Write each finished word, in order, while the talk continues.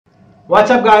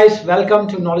WhatsApp guys, welcome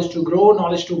to knowledge to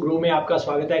grow में आपका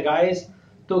स्वागत है गाइस।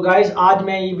 तो गाइस आज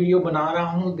मैं ये वीडियो बना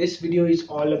रहा हूँ। This video is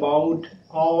all about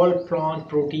all plant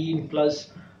protein plus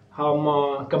हम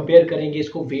कंपेयर करेंगे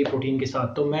इसको वे प्रोटीन के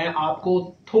साथ। तो मैं आपको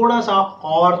थोड़ा सा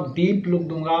और डीप लुक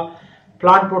दूंगा,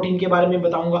 प्लांट प्रोटीन के बारे में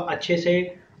बताऊंगा अच्छे से,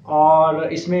 और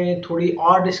इसमें थोड़ी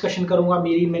और डिस्कशन करूंगा।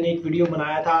 मैंने एक वीडियो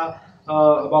बनाया था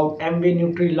अबाउट एमवे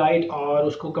न्यूट्रीलाइट और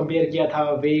उसको कंपेयर किया था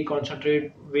वे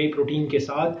कॉन्सेंट्रेट वे प्रोटीन के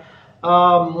साथ।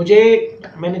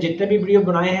 मैंने जितने भी वीडियो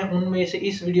बनाए हैं उनमें से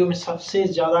इस वीडियो में सबसे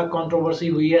ज़्यादा कंट्रोवर्सी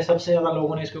हुई है, सबसे ज़्यादा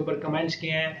लोगों ने इसके ऊपर कमेंट्स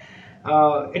किए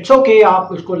हैं। इट्स ओके, आप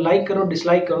उसको लाइक करो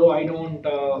डिसलाइक करो, आई डोंट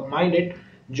माइंड इट।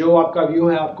 जो आपका व्यू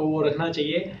है आपको वो रखना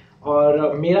चाहिए,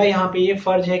 और मेरा यहाँ पे ये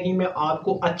फर्ज है कि मैं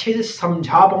आपको अच्छे से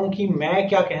समझा पाऊँ कि मैं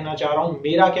क्या कहना चाह रहा हूँ,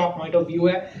 मेरा क्या पॉइंट ऑफ व्यू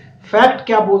है, फैक्ट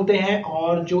क्या बोलते हैं,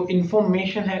 और जो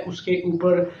इंफॉर्मेशन है उसके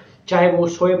ऊपर, चाहे वो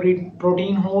सोया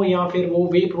प्रोटीन हो या फिर वो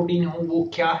वे प्रोटीन हो, वो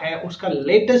क्या है, उसका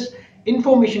लेटेस्ट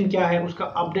इंफॉर्मेशन क्या है, उसका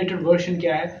अपडेटेड वर्जन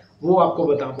क्या है, वो आपको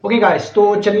बताऊं। ओके गाइस,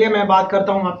 तो चलिए मैं बात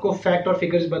करता हूं, आपको फैक्ट और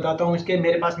फिगर्स बताता हूं। इसके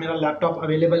मेरे पास मेरा लैपटॉप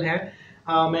अवेलेबल है।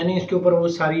 मैंने इसके ऊपर वो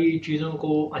सारी चीज़ों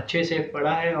को अच्छे से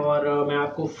पढ़ा है, और मैं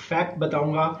आपको फैक्ट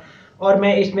बताऊंगा। और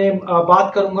मैं इसमें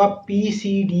बात करूंगा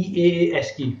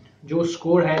PCDAAS की, जो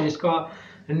स्कोर है जिसका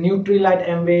न्यूट्रीलाइट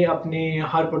एमवे अपने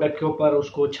हर प्रोडक्ट के ऊपर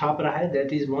उसको छाप रहा है,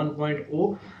 दैट इज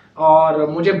 1.0। और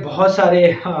मुझे बहुत सारे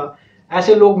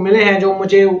ऐसे लोग मिले हैं जो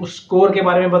मुझे उस स्कोर के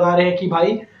बारे में बता रहे हैं कि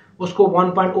भाई उसको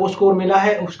 1.0 स्कोर मिला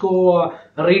है, उसको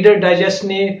रीडर डाइजेस्ट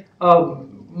ने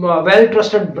वेल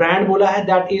ट्रस्टेड ब्रांड बोला है,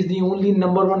 that is the only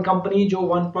number 1 company जो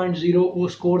 1.0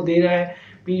 स्कोर दे रहा है।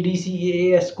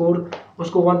 PDCAAS स्कोर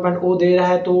उसको 1.0 दे रहा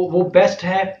है, तो वो बेस्ट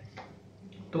है।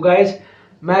 तो गाइज,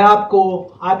 मैं आपको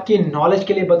आपके नॉलेज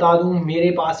के लिए बता दूं, मेरे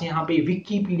पास यहाँ पे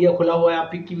विकीपीडिया खुला हुआ है, आप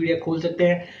विकीपीडिया खोल सकते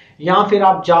हैं, या फिर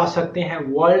आप जा सकते हैं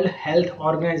वर्ल्ड हेल्थ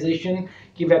ऑर्गेनाइजेशन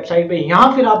की वेबसाइट पे,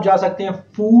 या फिर आप जा सकते हैं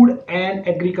food and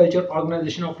agriculture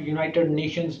organisation of United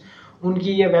Nations,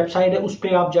 उनकी ये वेबसाइट है, उस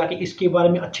पर आप जाके इसके बारे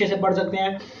में अच्छे से पढ़ सकते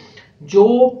हैं। जो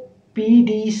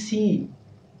PDCAAS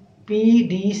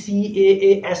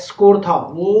स्कोर था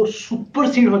वो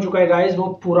सुपरसीड हो चुका है गाइस, वो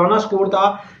पुराना स्कोर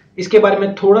था। इसके बारे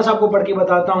में थोड़ा सा आपको पढ़ के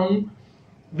बताता हूं।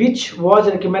 Which was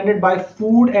recommended by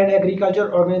Food and Agriculture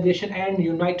Organization and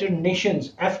United Nations,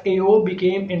 FAO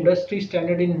became industry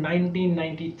standard in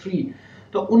 1993।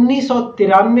 तो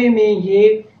 1993 में ये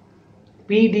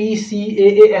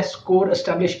PDCAAS स्कोर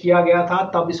एस्टेब्लिश किया गया था,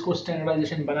 तब इसको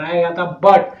स्टैंडर्डाइजेशन बनाया गया था,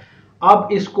 बट अब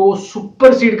इसको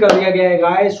सुपरसीड कर दिया गया है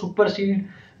गाइस। सुपरसीड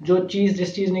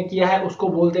जिस चीज ने किया है उसको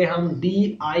बोलते हैं हम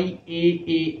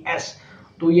DIAAS।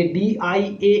 तो ये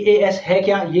DIAAS है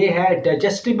क्या? ये है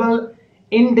digestible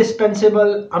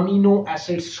indispensable amino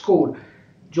acid score,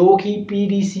 जो कि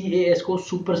PDCAAS को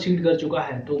सुपरसीड कर चुका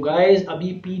है। तो गाइस, अभी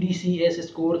PDCAAS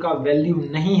स्कोर का वैल्यू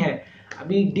नहीं है,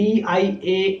 अभी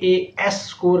DIAAS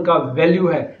स्कोर का वैल्यू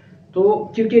है।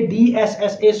 तो क्योंकि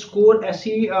DSSA स्कोर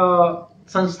ऐसी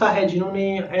संस्था है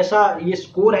जिन्होंने ऐसा ये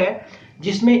स्कोर है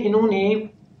जिसमें इन्होंने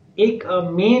एक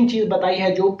मेन चीज बताई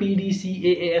है जो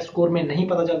PDCAAS स्कोर में नहीं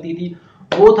पता चलती थी।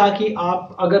 वो था कि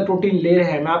आप अगर प्रोटीन ले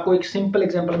रहे हैं, मैं आपको एक सिंपल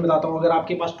एग्जांपल बताता हूं। अगर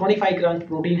आपके पास 25 ग्राम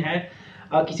प्रोटीन है,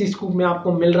 किसी स्कूप में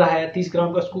आपको मिल रहा है, 30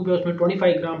 ग्राम का स्कूप है, उसमें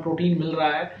 25 ग्राम प्रोटीन मिल रहा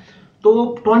है, तो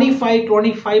 25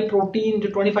 प्रोटीन, जो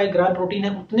 25 ग्राम प्रोटीन है,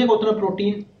 उतने का उतना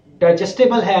प्रोटीन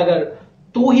डाइजेस्टेबल है अगर,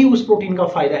 तो ही उस प्रोटीन का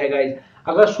फायदा है गाइज।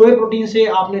 अगर सोया प्रोटीन से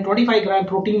आपने 25 ग्राम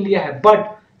प्रोटीन लिया है, बट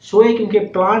सोया क्योंकि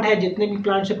प्लांट है, जितने भी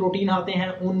प्लांट से प्रोटीन आते हैं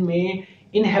उनमें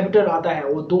इनहेबिटर आता है,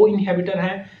 वो 2 इनहेबिटर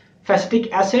हैं, फैसिटिक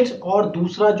एसिड्स, और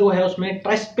दूसरा जो है उसमें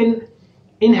ट्राइस्पिन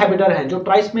इनहेबिटर है। जो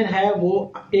ट्राइस्पिन है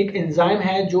वो एक एंजाइम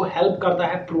है जो हेल्प करता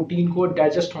है प्रोटीन को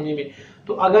डाइजेस्ट होने में।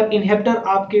 तो अगर इनहेबिटर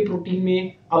आपके प्रोटीन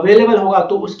में अवेलेबल होगा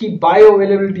तो उसकी बायो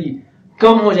अवेलेबिलिटी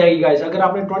कम हो जाएगी गाइस। अगर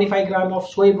आपने 25 ग्राम ऑफ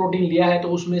सोया प्रोटीन लिया है तो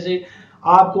उसमें से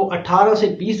आपको 18 से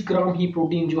 20 ग्राम ही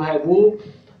प्रोटीन जो है वो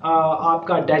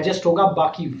आपका डाइजेस्ट होगा,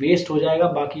 बाकी वेस्ट हो जाएगा,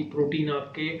 बाकी प्रोटीन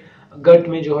आपके गट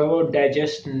में जो है वो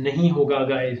डाइजेस्ट नहीं होगा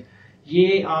गाइस।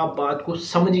 ये आप बात को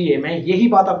समझिए, मैं यही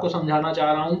बात आपको समझाना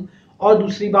चाह रहा हूं। और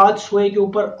दूसरी बात, सोए के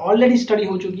ऊपर ऑलरेडी स्टडी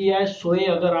हो चुकी है। सोए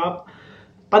अगर आप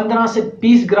 15 से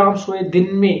 20 ग्राम सोए दिन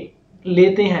में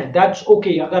लेते हैं, दैट्स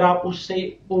ओके। अगर आप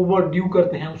उससे ओवर ड्यू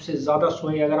करते हैं, उससे ज्यादा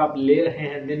सोए अगर आप ले रहे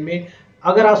हैं दिन में,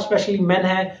 अगर आप स्पेशली मेन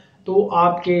है, तो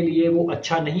आपके लिए वो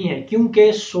अच्छा नहीं है,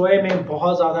 क्योंकि सोए में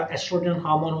बहुत ज्यादा एस्ट्रोजन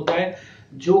हार्मोन होता है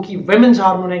जो कि वुमेन्स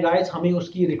हार्मोन है गाइस। हमें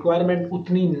उसकी रिक्वायरमेंट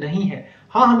उतनी नहीं है।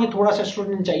 हाँ, हमें थोड़ा सा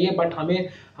एस्ट्रोजन चाहिए, बट हमें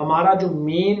हमारा जो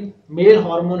मेन मेल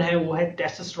हार्मोन है वो है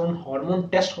टेस्टोस्टेरोन हार्मोन।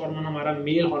 टेस्ट हार्मोन हमारा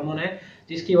मेल हार्मोन है,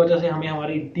 जिसकी वजह से हमें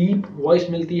हमारी डीप वॉइस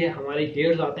मिलती है, हमारे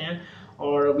हेयर्स आते हैं,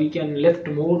 और we can lift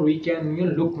more, we can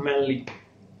look mainly.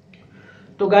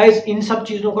 तो गाइस इन सब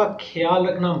चीजों का ख्याल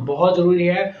रखना बहुत जरूरी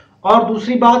है। और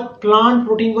दूसरी बात, प्लांट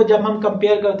प्रोटीन को जब हम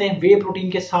कंपेयर करते हैं वे प्रोटीन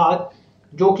के साथ,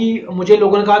 जो कि मुझे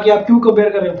लोगों ने कहा कि आप क्यों कंपेयर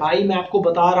कर रहे हैं, भाई मैं आपको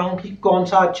बता रहा हूं कि कौन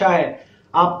सा अच्छा है।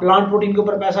 आप प्लांट प्रोटीन के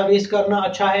ऊपर पैसा वेस्ट करना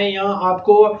अच्छा है या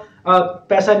आपको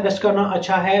पैसा इन्वेस्ट करना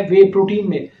अच्छा है वे प्रोटीन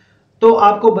में? तो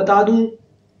आपको बता दूं,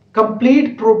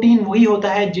 कंप्लीट प्रोटीन वही होता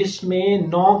है जिसमें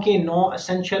 9 के 9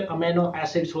 एसेंशियल अमीनो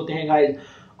एसिड्स होते हैं गाइस।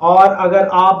 और अगर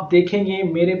आप देखेंगे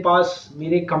मेरे पास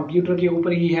मेरे कंप्यूटर के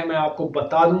ऊपर ही है, मैं आपको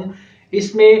बता दूं,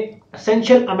 इसमें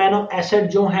एसेंशियल अमीनो एसिड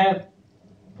जो हैं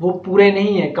वो पूरे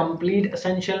नहीं है। कंप्लीट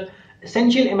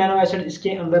एसेंशियल अमीनो एसिड इसके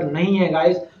अंदर नहीं है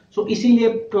गाइस। सो इसीलिए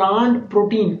प्लांट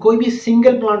प्रोटीन, कोई भी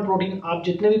सिंगल प्लांट प्रोटीन, आप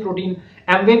जितने भी प्रोटीन,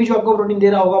 एमवे भी जो आपको प्रोटीन दे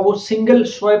रहा होगा वो सिंगल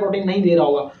सोया प्रोटीन नहीं दे रहा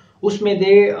होगा, उसमें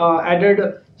they added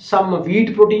some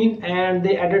wheat protein and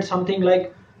they added something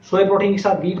like soya protein के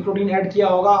साथ व्हीट प्रोटीन ऐड किया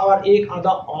होगा और एक आधा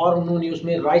और उन्होंने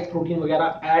उसमें राइस प्रोटीन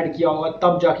वगैरह ऐड किया होगा,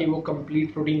 तब जाके वो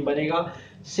कंप्लीट प्रोटीन बनेगा।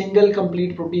 सिंगल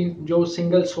कंप्लीट प्रोटीन जो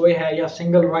सिंगल सोया है या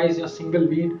सिंगल राइस या सिंगल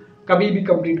व्हीट कभी भी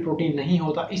कंप्लीट प्रोटीन नहीं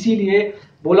होता। इसीलिए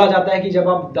बोला जाता है कि जब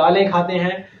आप दालें खाते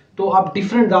हैं तो आप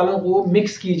डिफरेंट दालों को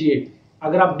मिक्स कीजिए।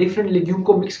 अगर आप डिफरेंट लेग्यूम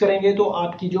को मिक्स करेंगे तो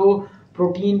आपकी जो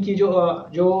प्रोटीन की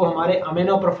जो हमारे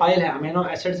अमीनो प्रोफाइल है, अमीनो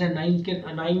एसिड्स हैं,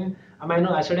 9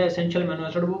 अमीनो एसिड है, एसेंशियल अमीनो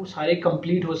एसिड, वो सारे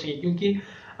कंप्लीट हो सके। क्योंकि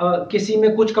किसी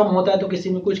में कुछ कम होता है तो किसी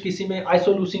में कुछ, किसी में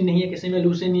आइसोल्यूसिन नहीं है, किसी में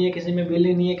लूसिन नहीं है, किसी में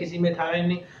वेलिन नहीं है, किसी में थायराइन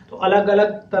नहीं। तो अलग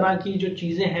अलग तरह की जो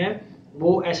चीजें हैं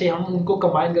वो ऐसे हम उनको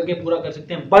कंबाइन करके पूरा कर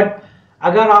सकते हैं। बट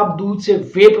अगर आप दूध से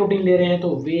वे प्रोटीन ले रहे हैं तो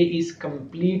वे इज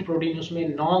कंप्लीट प्रोटीन, उसमें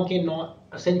 9 के 9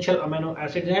 एसेंशियल अमीनो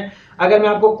एसिड्स हैं। अगर मैं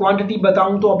आपको क्वांटिटी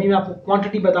बताऊं तो अभी मैं आपको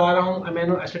क्वांटिटी बता रहा हूं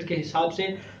अमीनो एसिड के हिसाब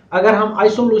से। अगर हम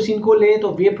आइसोल्यूसिन को लें तो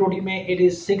वे प्रोटीन में इट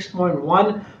इज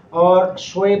 6.1 और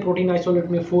सोया प्रोटीन आइसोलेट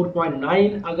में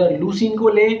 4.9। अगर लूसिन को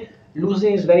लें,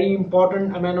 लूसिन is very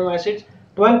important amino acid,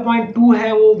 12.2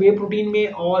 है वो वे प्रोटीन में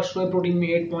और सोया प्रोटीन में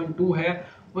 8.2 है।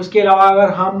 उसके अलावा अगर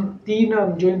हम तीन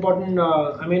जो इंपॉर्टेंट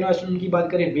अमीनो एसिड की बात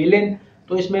करें, वेलिन,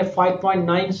 तो इसमें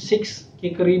 5.96 के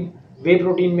करीब वे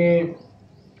प्रोटीन में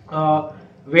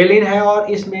वेलिन है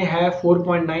और इसमें है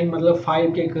 4.9, मतलब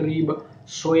 5 के करीब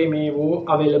सोए में वो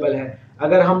अवेलेबल है।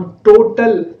 अगर हम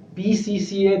टोटल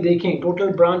BCCA देखें, total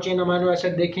branch chain amino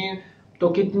acid देखें, तो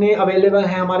कितने अवेलेबल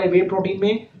है हमारे वे प्रोटीन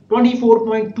में?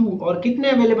 24.2। और कितने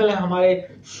अवेलेबल है हमारे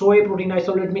सोया प्रोटीन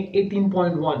आइसोलेट में?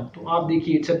 18.1। तो आप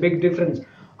देखिए इट्स अ बिग डिफरेंस।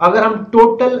 अगर हम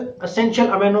टोटल एसेंशियल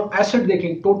अमीनो एसिड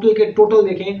देखें, टोटल के टोटल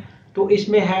देखें, तो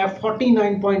इसमें है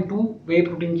 49.2, वे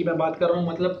प्रोटीन की मैं बात कर रहा हूं,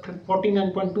 मतलब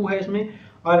 49.2 है इसमें।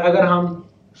 और अगर हम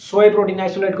सोया प्रोटीन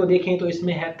आइसोलेट को देखें तो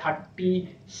इसमें है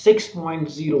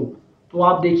 36.0। तो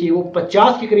आप देखिए वो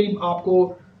 50 के करीब आपको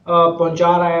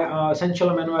पहुंचा रहा है एसेंशियल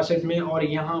अमीनो एसिड में, और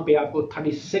यहाँ पे आपको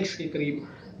 36 के करीब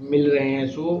मिल रहे हैं।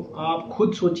 सो आप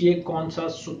खुद सोचिए कौन सा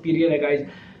सुपीरियर है गाइस।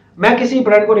 मैं किसी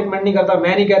ब्रांड को रिकमेंड नहीं करता,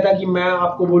 मैं नहीं कहता कि मैं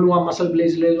आपको बोलूँ आप मसल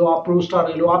ब्लेज ले लो, आप प्रोस्टार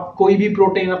ले लो, आप कोई भी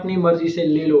प्रोटीन अपनी मर्जी से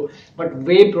ले लो, but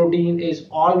way protein is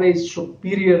always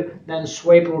superior then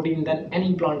soya protein, then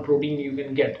any plant protein you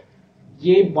can get.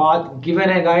 ये बात गिवन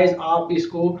है गाइस, आप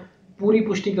इसको पूरी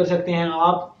पुष्टि कर सकते हैं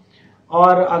आप।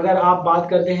 और अगर आप बात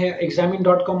करते हैं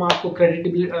examine.com आपको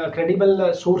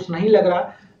क्रेडिबल सोर्स नहीं लग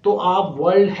रहा, तो आप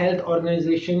वर्ल्ड हेल्थ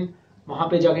ऑर्गेनाइजेशन वहां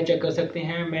पे जाके चेक कर सकते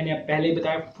हैं। मैंने पहले ही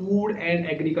बताया, food and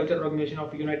agriculture organisation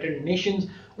of United Nations,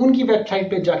 उनकी वेबसाइट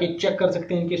पे जाके चेक कर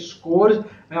सकते हैं इनके स्कोर्स।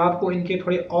 मैं आपको इनके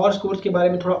थोड़े और स्कोर्स के बारे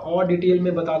में थोड़ा और डिटेल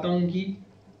में बताता हूं कि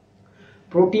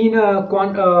प्रोटीन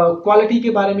क्वालिटी के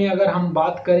बारे में अगर हम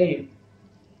बात करें,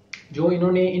 जो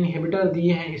इन्होंने इनहिबिटर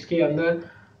दिए हैं इसके अंदर,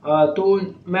 तो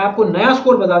मैं आपको नया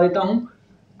स्कोर बता देता हूं।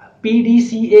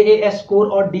 PDCAAS स्कोर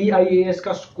और DIAS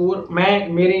का स्कोर मैं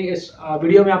मेरे इस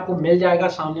वीडियो में आपको मिल जाएगा,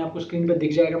 सामने आपको स्क्रीन पे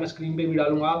दिख जाएगा, मैं स्क्रीन पे भी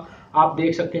डालूंगा, आप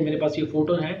देख सकते हैं, मेरे पास ये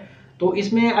फोटो है। तो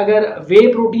इसमें अगर वे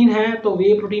प्रोटीन है तो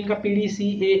वे प्रोटीन का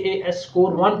PDCAAS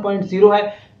स्कोर 1.0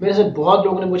 है। मेरे से बहुत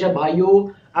लोगों ने पूछा, भाइयों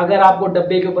अगर आपको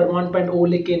डब्बे के ऊपर 1.0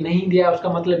 लिख के नहीं दिया उसका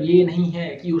मतलब ये नहीं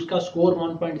है कि उसका स्कोर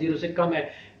 1.0 से कम है।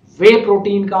 वे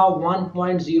प्रोटीन का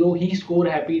 1.0 ही स्कोर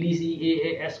है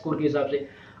PDCAAS स्कोर के हिसाब से।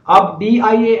 अब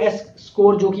DIAS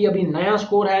स्कोर जो कि अभी नया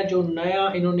स्कोर है, जो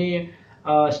नया इन्होंने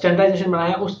स्टैंडर्डाइजेशन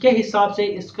बनाया, उसके हिसाब से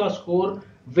इसका स्कोर,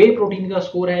 वे प्रोटीन का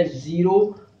स्कोर है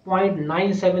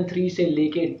 0.973 से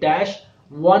लेके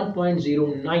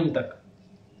 -1.09 तक,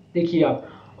 देखिए आप।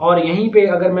 और यहीं पे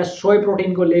अगर मैं सोया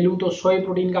प्रोटीन को ले लूं तो सोया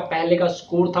प्रोटीन का पहले का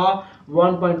स्कोर था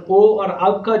 1.0 और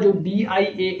अब का जो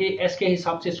DIAAS के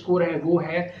हिसाब से स्कोर है वो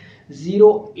है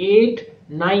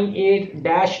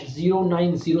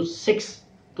 0898-0906।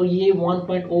 तो ये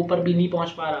 1.0 पर भी नहीं पहुंच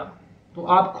पा रहा। तो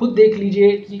आप खुद देख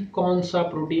लीजिए कि कौन सा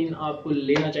प्रोटीन आपको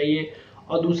लेना चाहिए।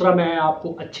 और दूसरा मैं आपको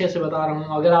अच्छे से बता रहा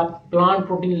हूँ, अगर आप प्लांट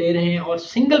प्रोटीन ले रहे हैं और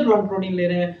सिंगल प्लांट प्रोटीन ले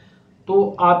रहे हैं तो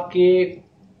आपके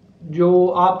जो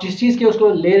आप जिस चीज के उसको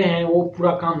ले रहे हैं वो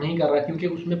पूरा काम नहीं कर रहा, क्योंकि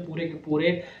उसमें पूरे के पूरे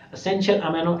एसेंशियल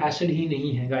अमीनो एसिड ही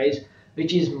नहीं है guys,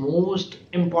 which is most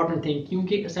important thing.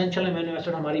 क्योंकि एसेंशियल अमीनो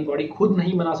एसिड हमारी बॉडी खुद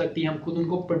नहीं बना सकती, हम खुद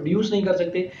उनको प्रोड्यूस नहीं कर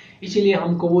सकते, इसीलिए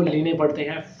हमको वो लेने पड़ते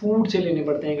हैं, फूड से लेने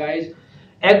पड़ते हैं गाइस,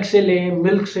 एग से लें,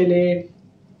 मिल्क से लें।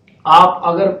 आप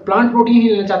अगर प्लांट प्रोटीन ही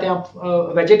लेना चाहते हैं,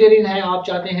 आप वेजिटेरियन हैं, आप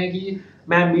चाहते हैं कि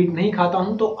मैं मीट नहीं खाता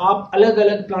हूं, तो आप अलग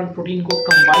अलग प्लांट प्रोटीन को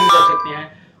कंबाइन कर सकते हैं।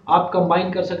 आप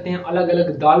कंबाइन कर सकते हैं अलग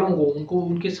अलग दालों को, उनको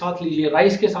उनके साथ लीजिए,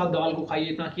 राइस के साथ दाल को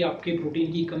खाइए ताकि आपके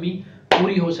प्रोटीन की कमी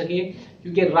पूरी हो सके,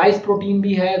 क्योंकि राइस प्रोटीन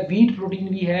भी है, व्हीट प्रोटीन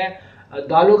भी है,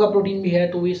 दालों का प्रोटीन भी है,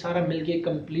 तो ये सारा मिलके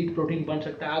कंप्लीट प्रोटीन बन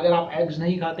सकता है। अगर आप एग्स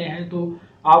नहीं खाते हैं तो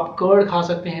आप कर्ड खा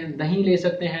सकते हैं, दही ले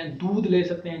सकते हैं, दूध ले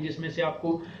सकते हैं, जिसमें से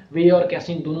आपको वे और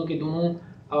कैसीन दोनों के दोनों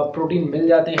प्रोटीन मिल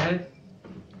जाते हैं।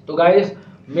 तो गाइस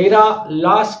मेरा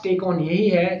लास्ट टेक ऑन यही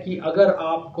है कि अगर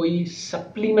आप कोई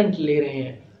सप्लीमेंट ले रहे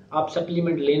हैं, आप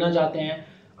सप्लीमेंट लेना चाहते हैं,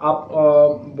 आप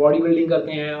बॉडी बिल्डिंग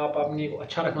करते हैं, आप अपने को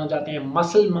अच्छा रखना चाहते हैं,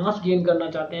 मसल मास गेन करना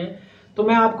चाहते हैं, तो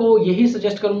मैं आपको यही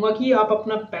सजेस्ट करूंगा कि आप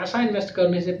अपना पैसा इन्वेस्ट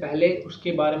करने से पहले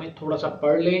उसके बारे में थोड़ा सा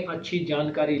पढ़ लें, अच्छी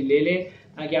जानकारी ले लें,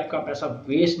 ताकि आपका पैसा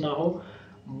वेस्ट ना हो।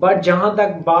 बट जहां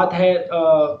तक बात है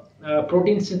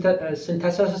प्रोटीन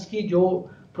सिंथेसिस की, जो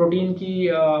प्रोटीन की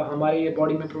हमारे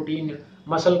बॉडी में प्रोटीन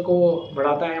मसल को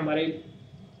बढ़ाता है, हमारे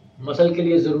मसल के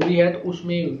लिए जरूरी है, तो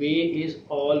उसमें way is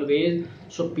always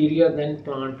superior then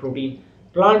plant protein.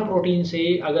 Plant protein से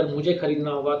अगर मुझे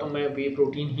खरीदना होगा तो मैं वे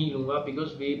प्रोटीन ही लूंगा, because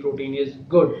way protein is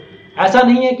good. ऐसा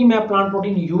नहीं है कि मैं प्लांट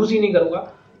प्रोटीन यूज ही नहीं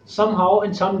करूंगा, समहाउ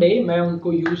इन सम डे मैं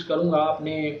उनको यूज करूंगा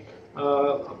अपने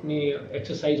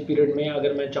एक्सरसाइज पीरियड में,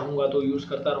 अगर मैं चाहूंगा तो यूज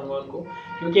करता रहूंगा उनको,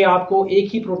 क्योंकि आपको एक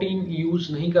ही प्रोटीन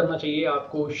यूज नहीं करना चाहिए,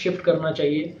 आपको शिफ्ट करना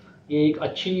चाहिए। ये एक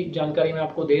अच्छी जानकारी मैं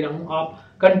आपको दे रहा हूँ। आप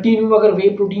कंटिन्यू अगर वे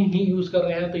प्रोटीन ही यूज कर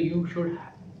रहे हैं तो you should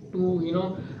to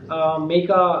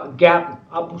make a gap,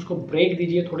 आप उसको ब्रेक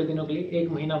दीजिए थोड़े दिनों के लिए,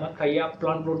 1 महीना मत खाइए, आप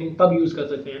प्लांट प्रोटीन तब यूज कर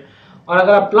सकते हैं। और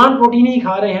अगर आप प्लांट प्रोटीन ही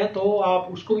खा रहे हैं तो आप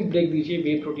उसको भी ब्रेक दीजिए,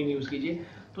 वे प्रोटीन यूज कीजिए।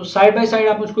 तो साइड बाय साइड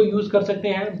आप उसको यूज कर सकते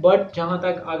हैं। बट जहां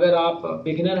तक अगर आप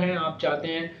बिगिनर हैं, आप चाहते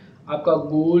हैं आपका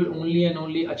गोल ओनली एंड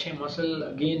ओनली अच्छे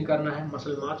मसल गेन करना है,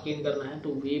 मसल मास गेन करना है, तो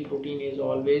वे protein is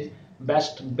always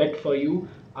best bet for you.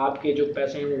 आपके जो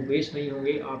पैसे हैं वो वेस्ट नहीं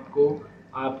होंगे, आपको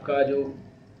आपका जो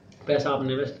पैसा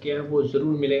आपने इन्वेस्ट किया है वो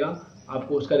जरूर मिलेगा,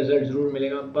 आपको उसका रिजल्ट जरूर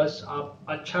मिलेगा। बस आप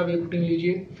अच्छा वे प्रोटीन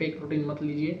लीजिए, फेक प्रोटीन मत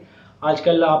लीजिए।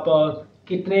 आजकल आप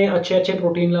कितने अच्छे अच्छे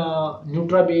प्रोटीन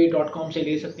nutrabay.com से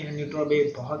ले सकते हैं। न्यूट्राबे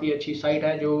बहुत ही अच्छी साइट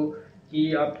है, जो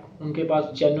कि आप उनके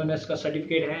पास जेन्युइननेस का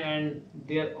सर्टिफिकेट है and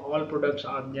there all products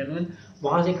are genuine,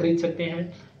 वहाँ से खरीद सकते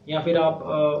हैं। या फिर आप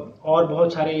और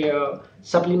बहुत सारे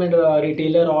सप्लीमेंट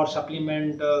रिटेलर और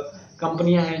सप्लीमेंट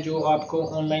कंपनियां हैं जो आपको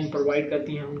ऑनलाइन प्रोवाइड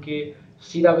करती हैं, उनके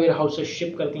सीधा वेयर हाउस से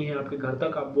शिप करती हैं आपके घर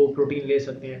तक, आप वो प्रोटीन ले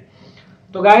सकते हैं।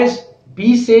 तो guys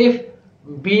be safe,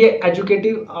 B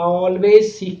educative, always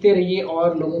सीखते रहिए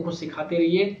और लोगों को सिखाते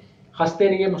रहिए, हंसते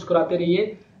रहिए, मुस्कुराते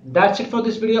रहिए। That's it for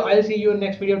this video, I will see you in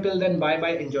next video, till then bye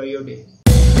bye, enjoy your day.